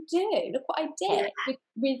body can do. Look what I did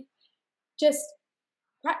with just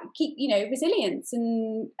keep resilience,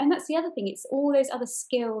 and that's the other thing. It's all those other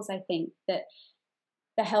skills, I think, that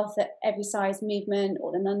the Health at Every Size movement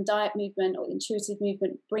or the non-diet movement or the intuitive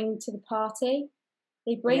movement bring to the party.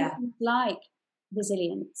 They bring things like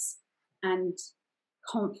resilience and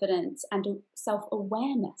confidence and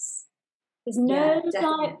self-awareness. There's no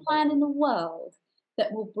diet plan in the world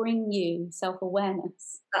that will bring you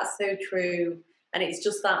self-awareness. That's so true. And it's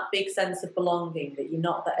just that big sense of belonging that you're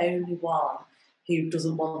not the only one who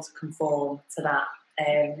doesn't want to conform to that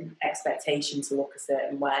expectation to look a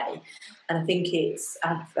certain way. And I think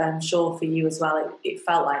I'm sure for you as well, it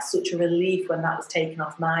felt like such a relief when that was taken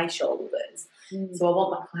off my shoulders. So I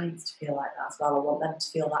want my clients to feel like that as well. I want them to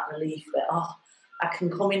feel that relief that, oh, I can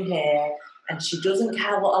come in here and she doesn't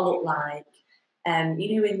care what I look like. In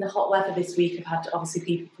the hot weather this week, I've had obviously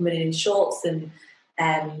people coming in shorts and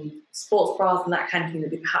sports bras and that kind of thing that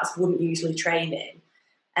they perhaps wouldn't usually train in.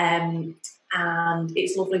 And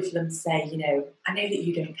it's lovely for them to say, I know that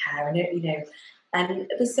you don't care, I know, and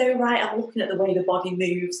they're so right. I'm looking at the way the body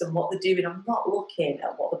moves and what they're doing. I'm not looking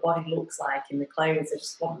at what the body looks like in the clothes. I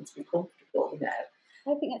just want them to be comfortable,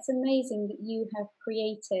 I think it's amazing that you have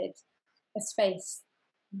created a space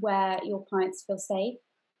where your clients feel safe.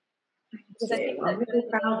 Because I think I'm really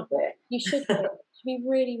proud of it. You should be. You should be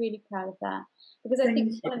really, really proud of that. Because I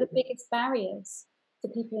think one of the biggest barriers to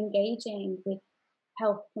people engaging with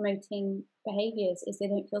health promoting behaviours is they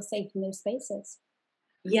don't feel safe in those spaces.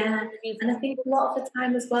 Yeah, and I think a lot of the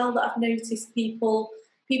time as well that I've noticed people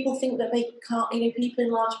think that they can't, people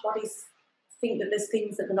in large bodies think that there's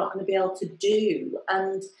things that they're not going to be able to do,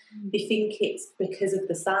 and they think it's because of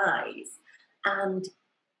the size. And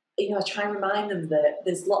I try and remind them that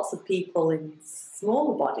there's lots of people in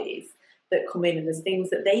smaller bodies that come in and there's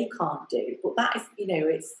things that they can't do. But that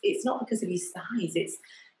is, it's not because of your size.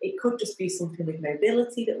 It could just be something with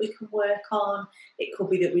mobility that we can work on. It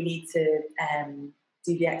could be that we need to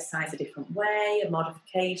do the exercise a different way, a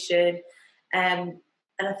modification. And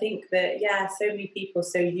I think that, so many people are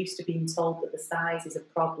so used to being told that the size is a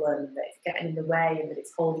problem, that it's getting in the way and that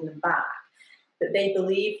it's holding them back, that they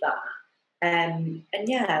believe that.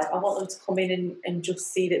 I want them to come in and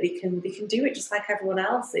just see that they can do it just like everyone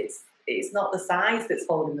else. It's not the size that's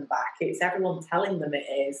holding them back. It's everyone telling them it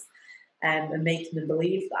is, and making them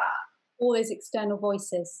believe that. All those external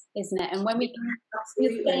voices, isn't it? And when we can, the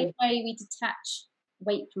same way we detach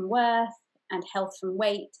weight from worth and health from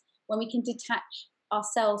weight, when we can detach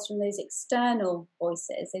ourselves from those external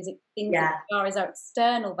voices, those things that are as our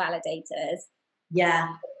external validators,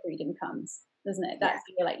 freedom comes. Doesn't it? That's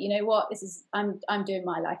you're like, you know what? This is I'm doing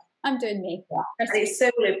my life. I'm doing me. Yeah. And it's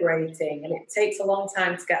so liberating, and it takes a long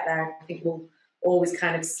time to get there. I think we'll always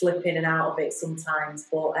kind of slip in and out of it sometimes.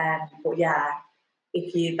 But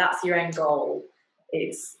if that's your end goal,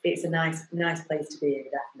 it's a nice place to be in,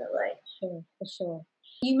 definitely. Sure, for sure.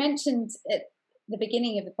 You mentioned at the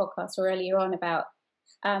beginning of the podcast or earlier on about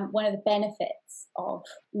one of the benefits of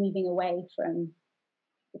moving away from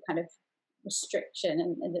the kind of restriction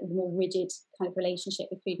and the more rigid kind of relationship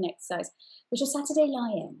with food and exercise, which are Saturday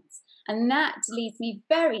lie-ins. And that leads me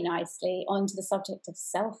very nicely onto the subject of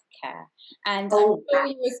self-care. And I'm sure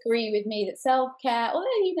you agree with me that self-care,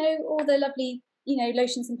 although, all the lovely,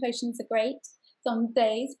 lotions and potions are great some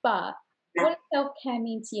days, but what does self-care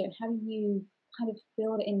mean to you? And how do you kind of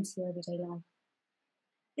build it into your everyday life?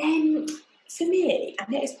 For me, I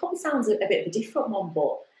mean, it probably sounds a bit of a different one,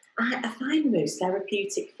 but I find the most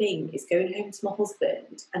therapeutic thing is going home to my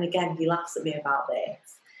husband, and again, he laughs at me about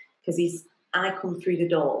this, because I come through the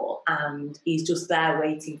door and he's just there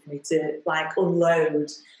waiting for me to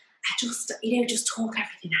unload. I just talk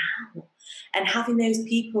everything out, and having those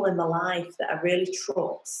people in my life that I really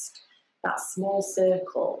trust, that small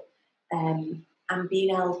circle, and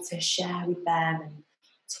being able to share with them and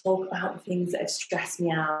talk about the things that have stressed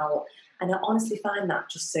me out, and I honestly find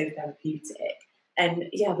that just so therapeutic. And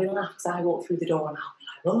we laugh because I walk through the door and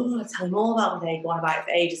I'll be like, I tell him all about my day, go on about it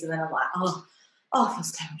for ages, and then I'm like, I feel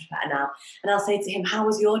so much better now. And I'll say to him, how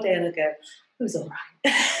was your day? And he'll go, it was all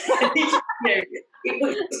right.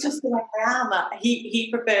 It's just the way I am.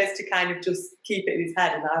 He prefers to kind of just keep it in his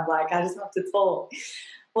head, and I'm like, I just have to talk.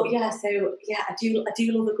 But I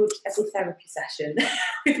do love a good therapy session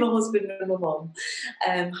with my husband and my mum,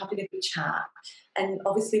 having a good chat. And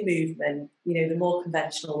obviously movement, the more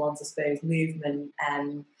conventional ones, I suppose, movement.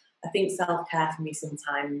 I think self-care for me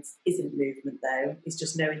sometimes isn't movement, though. It's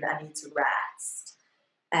just knowing that I need to rest.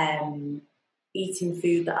 Eating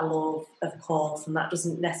food that I love, of course, and that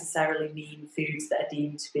doesn't necessarily mean foods that are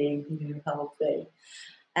deemed to be healthy.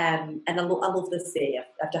 And I love the sea.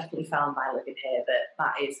 I've definitely found by living here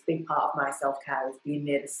that is a big part of my self-care, is being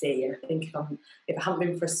near the sea. And I think if I haven't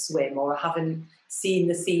been for a swim or I haven't seen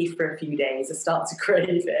the sea for a few days, I start to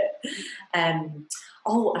crave it. And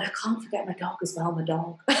I can't forget my dog as well. My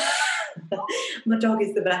dog. My dog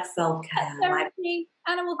is the best self-care. Therapy,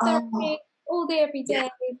 animal therapy, all day, every day.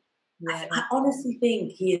 Yeah. I honestly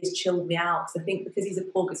think he has chilled me out, because I think because he's a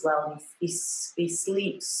pug as well, and he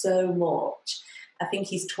sleeps so much. I think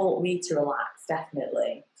he's taught me to relax,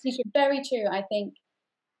 definitely. Very true. I think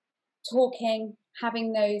talking,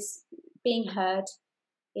 having those, being heard,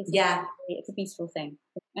 it's a beautiful thing,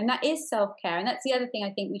 and that is self-care. And that's the other thing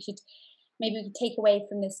I think we could take away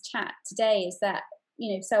from this chat today, is that,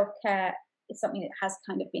 you know, self-care is something that has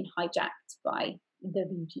kind of been hijacked by the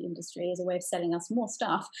beauty industry as a way of selling us more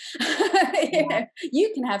stuff. You know,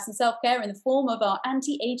 you can have some self-care in the form of our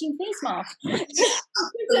anti-aging face mask. And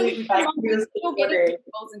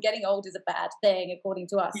getting old is a bad thing according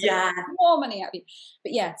to us. So more money out of you.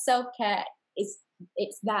 But yeah, self-care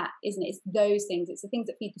it's that, isn't it? It's those things. It's the things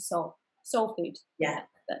that feed the soul food. Yeah,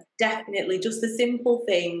 definitely. Just the simple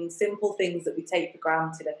things that we take for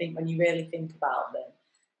granted. I think when you really think about them,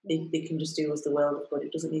 they can just do us the world of good.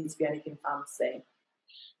 It doesn't need to be anything fancy.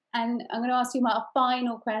 And I'm going to ask you my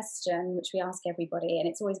final question, which we ask everybody, and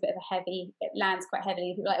it's always a bit of it lands quite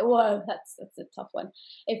heavily. People are like, whoa, that's a tough one.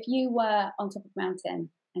 If you were on top of a mountain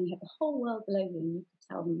and you had the whole world below you and you could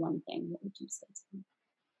tell them one thing, what would you say to them?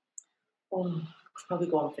 Oh, I'd probably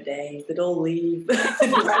go on for days. They'd all leave.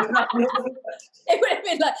 It would have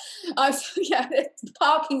been like, the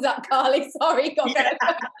parking's up, Carly. Sorry, got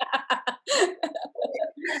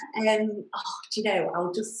do you know, I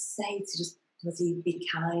would just say to just be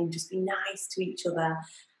kind, just be nice to each other.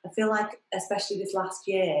 I feel like, especially this last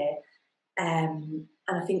year, and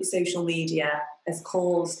I think social media has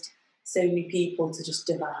caused so many people to just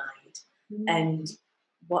divide. And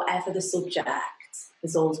whatever the subject,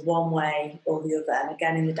 there's always one way or the other. And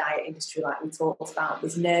again, in the diet industry, like we talked about,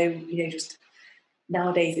 there's no, you know, just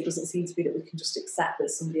nowadays it doesn't seem to be that we can just accept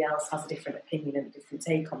that somebody else has a different opinion and a different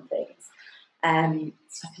take on things.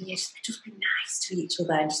 So I think just be nice to each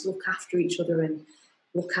other and just look after each other and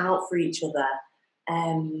look out for each other.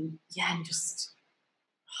 And just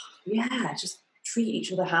treat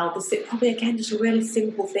each other how probably again just a really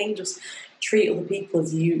simple thing. Just treat other people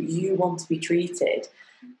as you want to be treated.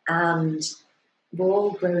 And we're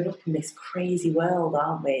all growing up in this crazy world,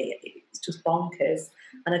 aren't we? It's just bonkers,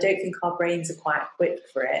 and I don't think our brains are quite equipped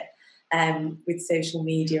for it. With social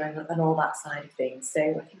media and all that side of things. So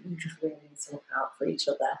I think we just really need to look out for each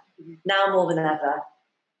other now more than ever.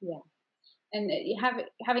 Yeah. And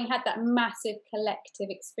having had that massive collective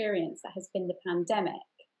experience that has been the pandemic,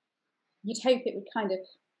 you'd hope it would kind of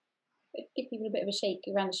give people a bit of a shake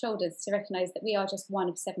around the shoulders to recognise that we are just one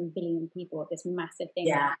of 7 billion people of this massive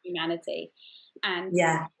thing called humanity. And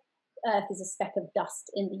Earth is a speck of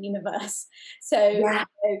dust in the universe. So you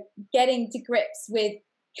know, getting to grips with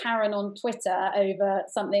Karen on Twitter over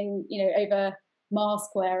something, you know, over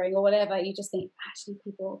mask wearing or whatever, you just think, actually,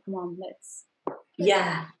 people, come on, let's.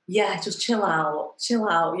 Just chill out.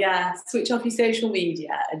 Switch off your social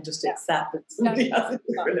media and just accept that somebody has a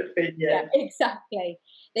different opinion. Yeah, exactly.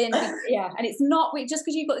 And it's not just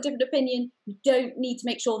because you've got a different opinion, you don't need to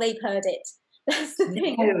make sure they've heard it. That's the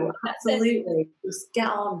thing. No, absolutely. Just get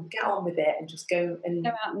on with it and just go and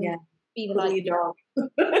go out and be the light. Your dog.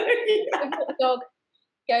 Go the dog.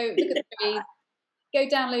 Go look at the trees. Go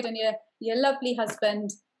download on your lovely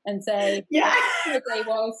husband and say, how the day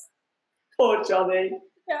was. Poor Johnny.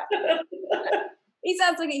 Yeah. He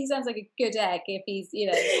sounds like a good egg if he's, you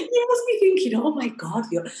know. You must be thinking, oh my God,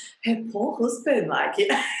 her poor husband, like.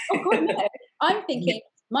 Oh God, no. I'm thinking,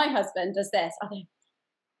 my husband does this. I think,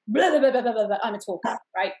 blah, blah, blah, blah, blah, blah. I'm a talker,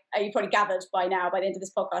 right? You probably gathered by now, by the end of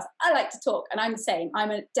this podcast, I like to talk, and I'm the same.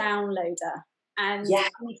 I'm a downloader. And I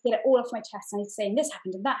need to get it all off my chest. I need to say, and this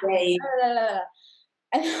happened and that happened. Blah, blah, blah.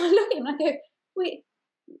 And I look at him and I go, wait,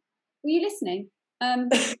 were you listening? To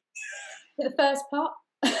the first part?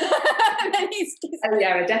 And then he's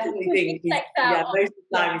I definitely think most of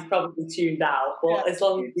the time he's probably tuned out. But as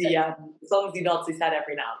long as he nods his head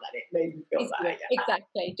every now and then, it makes me feel better.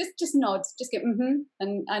 Exactly. Just nod. Just go and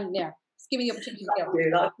just give me the opportunity to go.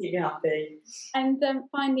 That'll keep me happy. And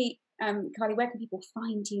finally, Carly, where can people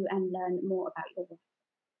find you and learn more about your work?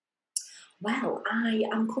 Well, I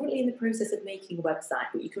am currently in the process of making a website,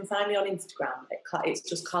 but you can find me on Instagram. It's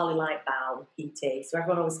just Carly Lightbound PT. So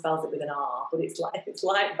everyone always spells it with an R, but it's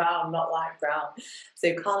Lightbound, not light brown.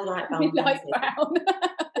 So Carly Lightbound.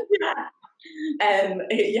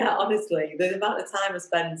 Honestly, the amount of time I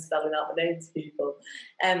spend spelling out the names to people.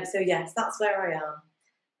 So yes, that's where I am.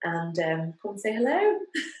 And come say hello.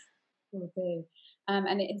 Will do.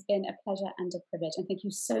 And it has been a pleasure and a privilege. And thank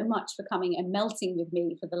you so much for coming and melting with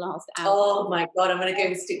me for the last hour. Oh my God, I'm going to go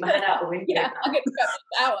and stick my head out the window. I'm going to go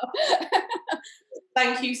for an hour.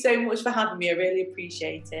 Thank you so much for having me. I really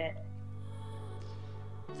appreciate it.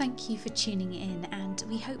 Thank you for tuning in, and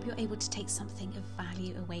we hope you're able to take something of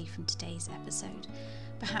value away from today's episode.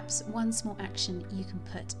 Perhaps one small action you can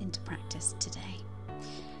put into practice today.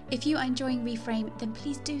 If you are enjoying Reframe, then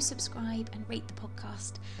please do subscribe and rate the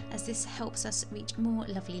podcast, as this helps us reach more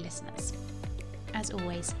lovely listeners. As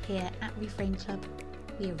always, here at Reframe Club,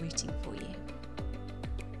 we are rooting for you.